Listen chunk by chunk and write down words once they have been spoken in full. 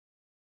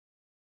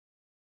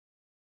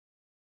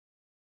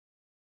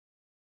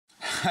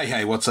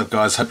Hey, what's up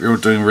guys? Hope you're all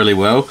doing really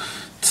well.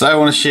 Today I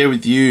want to share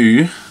with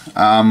you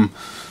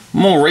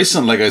more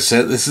recent Lego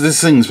set.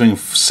 This thing's been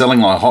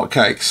selling like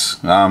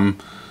hotcakes.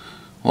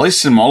 At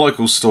least in my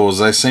local stores,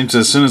 they seem to,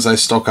 as soon as they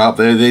stock up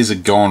there, these are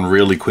gone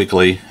really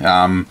quickly.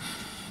 And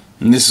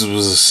this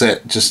was a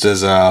set just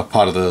as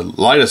part of the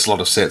latest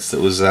lot of sets that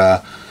was,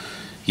 yeah,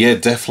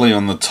 definitely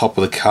on the top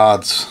of the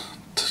cards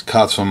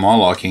for my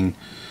liking.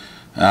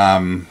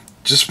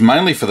 Just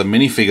mainly for the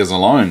minifigures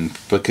alone,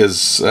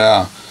 because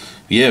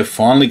yeah,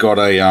 finally got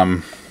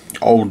a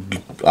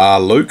old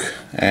Luke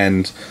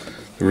and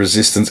the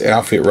Resistance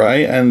outfit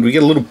Ray, and we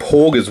get a little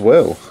Porg as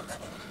well.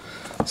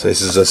 So this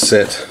is a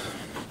set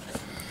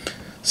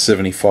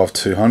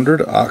 75-200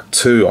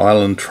 Ahch-To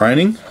Island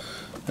Training.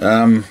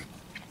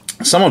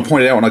 Someone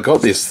pointed out when I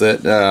got this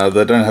that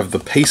they don't have the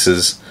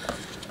pieces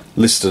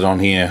listed on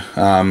here.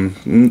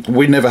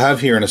 We never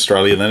have here in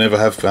Australia. They never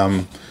have,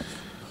 or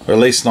at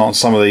least not on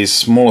some of these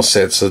smaller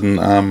sets,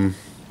 and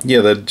yeah,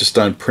 they just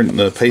don't print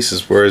the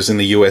pieces, whereas in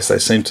the US they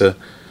seem to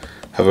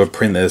have a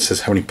print there that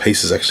says how many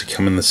pieces actually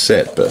come in the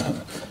set. But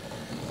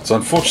so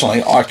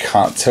unfortunately I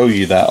can't tell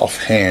you that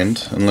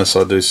offhand unless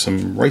I do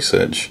some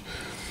research.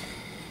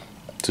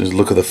 Just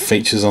look at the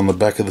features on the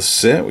back of the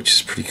set, which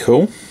is pretty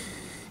cool.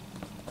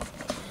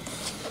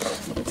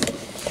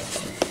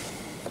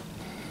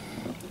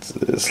 So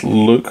there's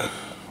Luke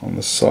on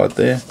the side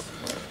there.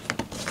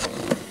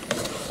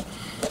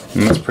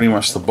 And that's pretty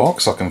much the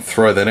box. I can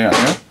throw that out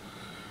now.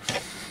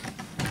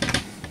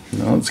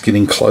 Now let's get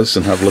in close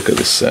and have a look at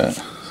this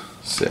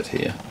set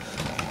here.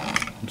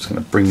 I'm just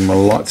going to bring my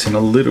lights in a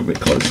little bit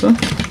closer.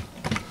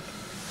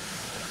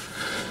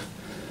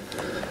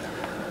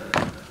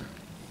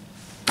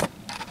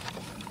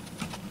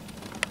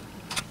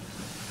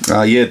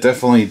 Yeah,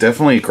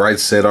 definitely a great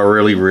set. I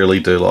really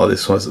do like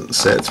this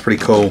set. It's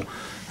pretty cool.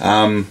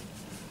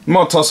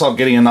 Might toss up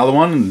getting another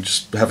one and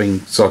just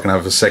having, so I can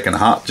have a second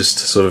hut just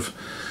to sort of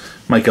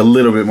make a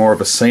little bit more of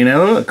a scene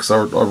out of it, because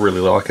I really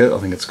like it. I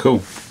think it's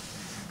cool.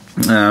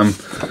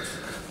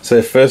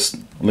 So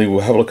firstly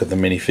we'll have a look at the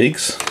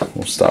minifigs.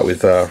 We'll start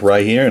with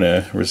Ray here in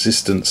a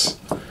Resistance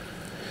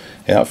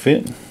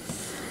outfit.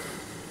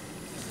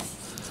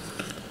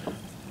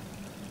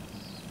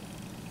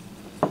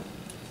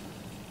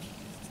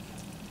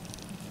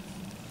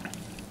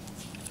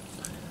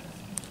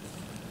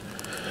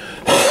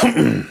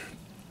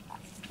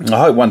 I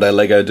hope one day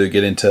Lego do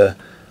get into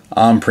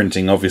arm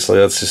printing. Obviously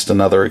that's just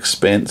another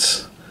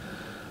expense,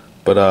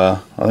 but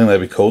I think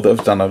that'd be cool.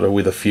 They've done it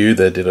with a few.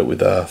 They did it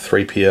with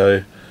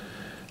 3PO,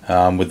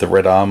 with the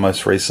red arm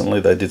most recently.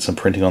 They did some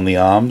printing on the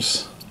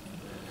arms,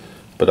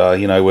 but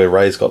you know, where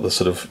Ray's got the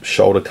sort of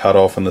shoulder cut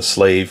off and the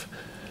sleeve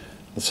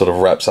that sort of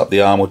wraps up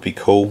the arm would be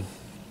cool.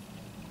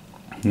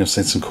 And I've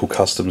seen some cool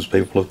customs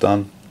people have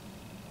done.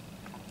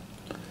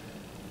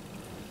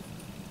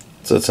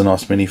 So it's a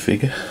nice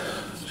minifig.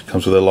 It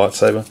comes with a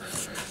lightsaber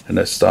and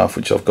that staff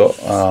which I've got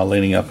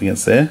leaning up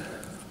against there.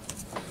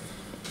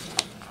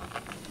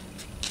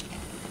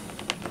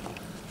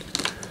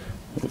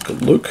 Look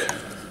at Luke.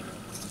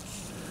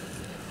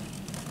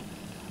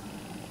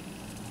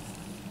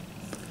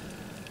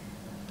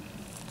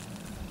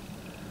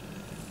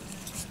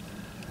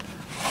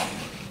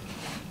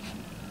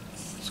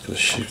 Just got to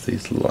shift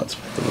these lights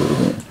back a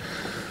little bit.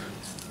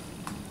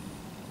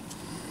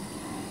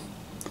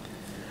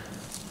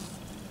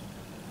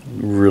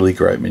 Really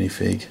great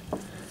minifig.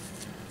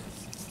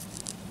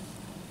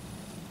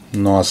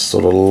 Nice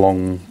sort of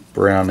long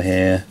brown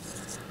hair.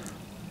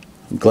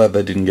 I'm glad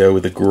they didn't go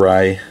with the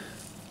grey,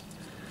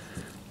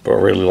 but I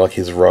really like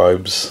his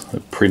robes.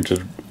 They're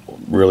printed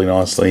really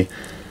nicely,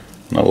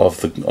 and I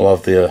love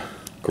the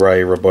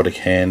grey robotic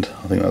hand.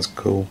 I think that's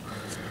cool.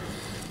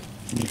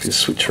 If you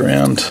switch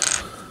around,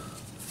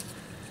 it's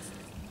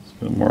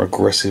got a more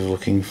aggressive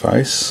looking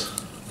face.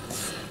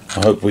 I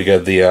hope we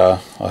get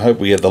the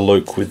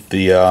Luke with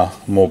the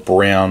more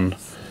brown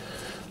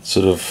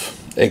sort of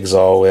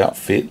exile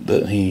outfit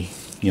that he,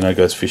 you know,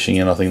 goes fishing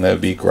in. I think that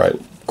would be a great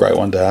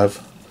one to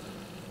have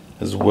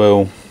as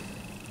well.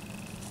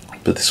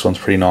 But this one's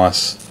pretty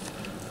nice.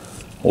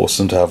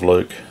 Awesome to have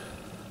Luke.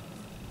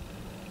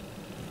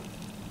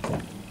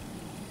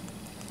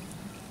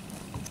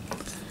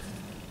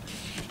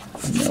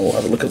 Now we'll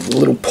have a look at the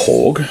little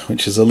Porg,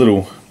 which is a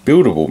little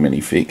buildable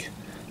minifig.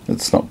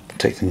 It's not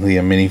technically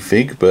a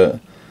minifig, but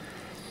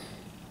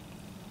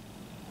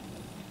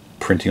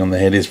printing on the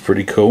head is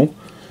pretty cool.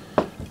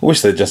 I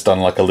wish they'd just done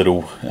like a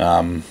little,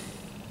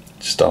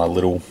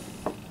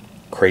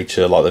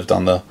 creature like they've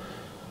done the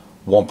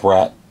Womp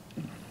Rat.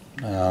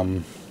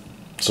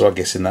 So I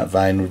guess in that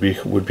vein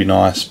would be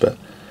nice, but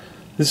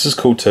this is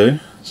cool too.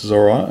 This is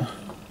alright.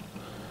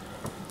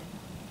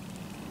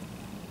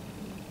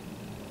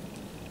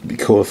 It'd be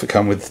cool if it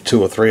come with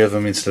 2 or 3 of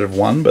them instead of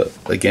 1, but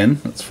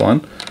again, that's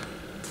fine.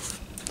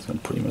 So I'll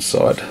put him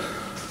aside.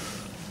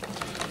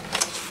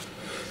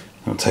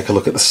 We'll take a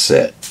look at the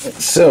set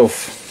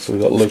itself. So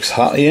we've got Luke's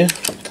hut here.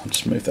 I'll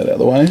just move that out of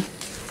the way.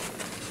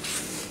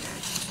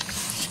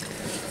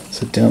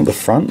 So down the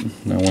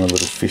front, now one of the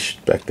little fish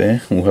back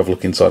there. We'll have a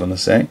look inside in a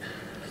sec.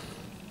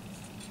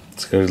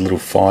 It's got a little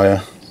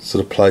fire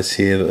sort of place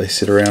here that they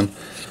sit around.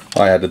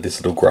 I added this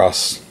little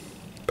grass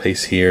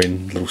piece here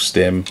in little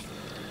stem.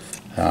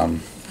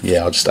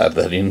 Yeah, I'll just add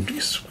that in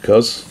just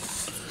because.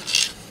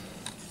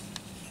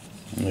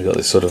 We've got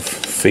this sort of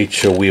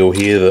feature wheel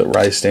here that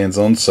Ray stands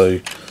on, so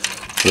a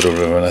little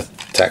bit of an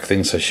attack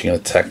thing, so she can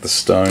attack the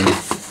stone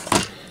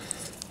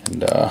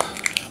and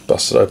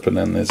bust it open,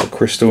 and there's a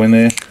crystal in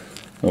there.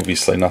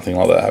 Obviously nothing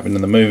like that happened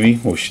in the movie.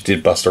 Well, she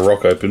did bust a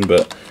rock open,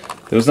 but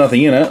there was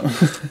nothing in it.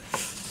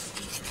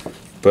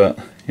 But,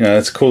 you know,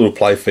 it's a cool little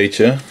play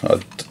feature.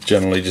 I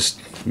generally just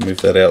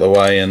move that out of the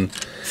way and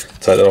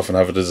take that off and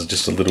have it as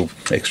just a little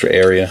extra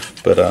area,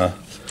 but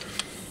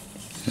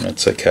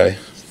it's okay.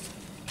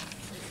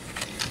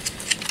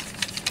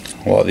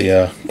 I like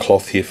the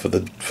cloth here for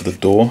the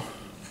door.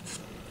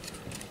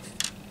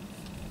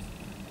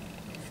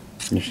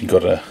 If you've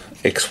got a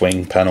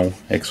X-wing panel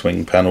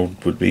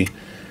would be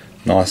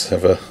nice to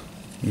have a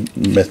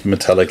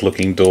metallic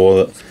looking door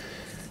that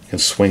can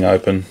swing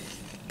open,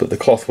 but the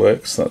cloth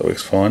works, that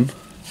works fine.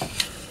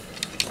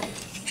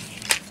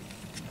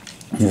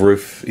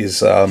 Roof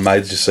is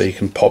made just so you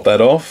can pop that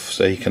off,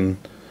 so you can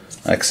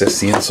access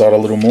the inside a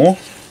little more.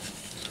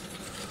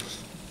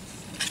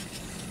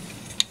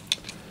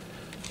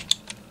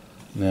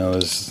 Now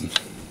there's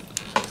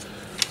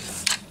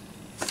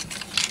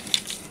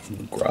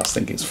the grass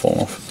thing is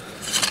falling off.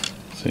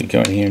 So you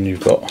go in here and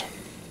you've got,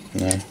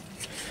 you know,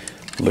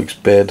 Luke's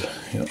bed,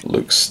 you got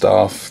Luke's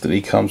staff that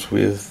he comes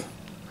with,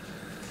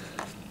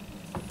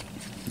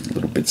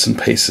 little bits and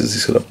pieces.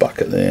 He's got a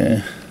bucket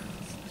there.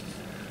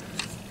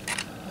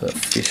 That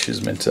fish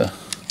is meant to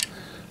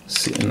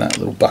sit in that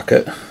little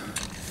bucket.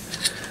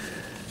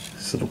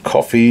 This little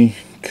coffee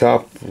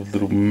cup, a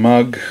little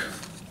mug,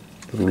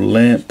 little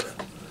lamp.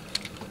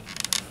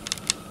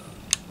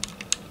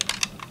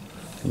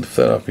 Lift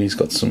that up, he's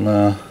got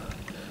some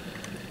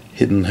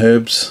hidden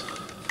herbs.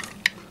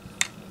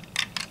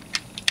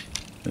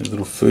 There's a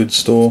little food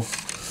store.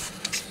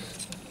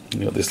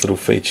 You got this little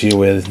feature here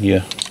where you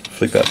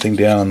flick that thing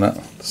down and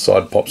that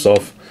side pops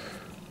off.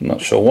 I'm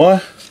not sure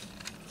why.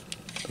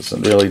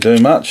 Doesn't really do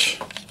much.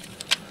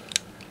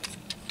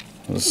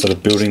 I was sort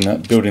of building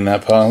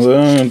that part.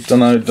 Don't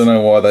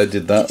know why they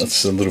did that.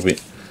 It's a little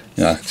bit,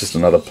 you know, just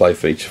another play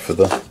feature for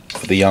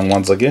the young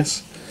ones, I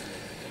guess.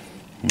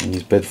 And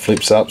his bed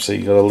flips up, so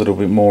you got a little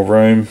bit more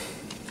room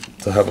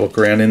to have a look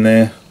around in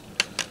there.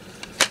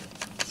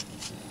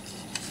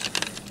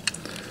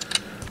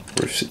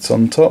 Roof sits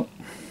on top.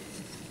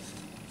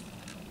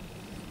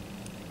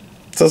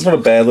 So it's not a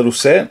bad little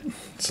set.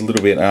 It's a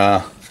little bit,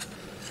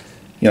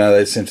 you know,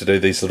 they seem to do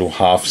these little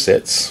half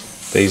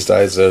sets these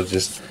days. They'll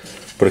just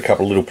put a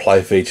couple of little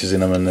play features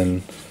in them and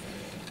then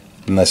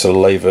they sort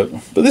of leave it.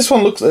 But this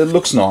one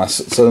looks nice.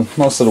 It's a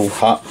nice little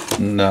hut,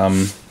 and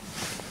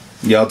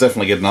yeah, I'll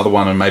definitely get another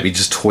one and maybe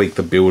just tweak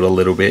the build a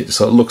little bit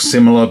so it looks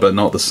similar but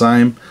not the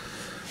same.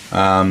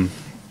 And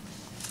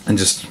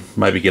just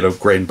maybe get a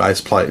green base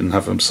plate and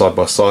have them side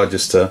by side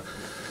just to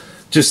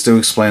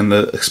expand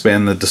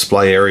the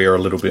display area a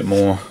little bit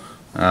more.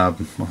 I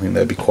think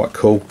that'd be quite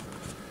cool.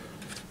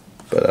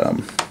 But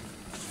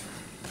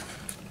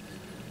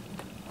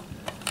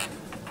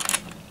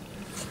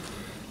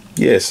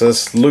yeah, so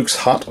that's Luke's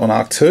hut on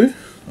Ahch-To.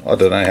 I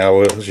don't know how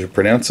else you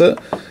pronounce it.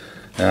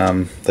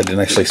 They didn't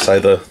actually say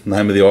the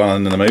name of the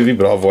island in the movie,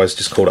 but I've always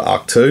just called it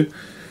Ahch-To.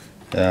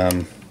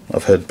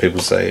 I've heard people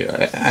say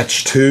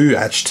Ahch-To,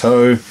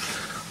 Ahch-To,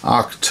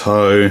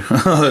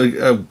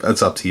 Ahch-To.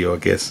 It's up to you, I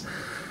guess.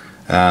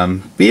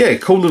 But yeah,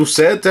 cool little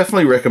set.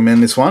 Definitely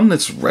recommend this one.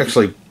 It's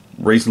actually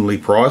reasonably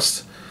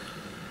priced.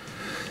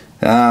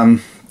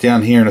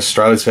 Down here in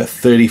Australia, it's about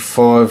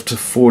 35 to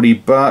 40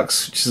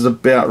 bucks, which is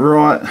about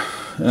right.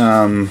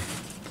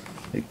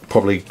 It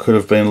probably could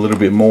have been a little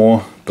bit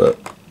more, but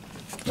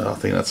I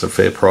think that's a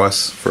fair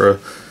price for a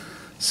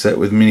set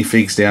with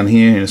minifigs down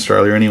here in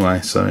Australia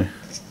anyway. So,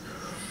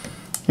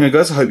 you know,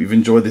 guys, I hope you've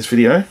enjoyed this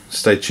video.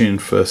 Stay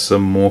tuned for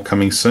some more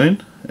coming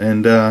soon,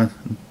 and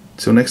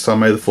until next time,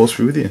 may the force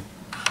be with you.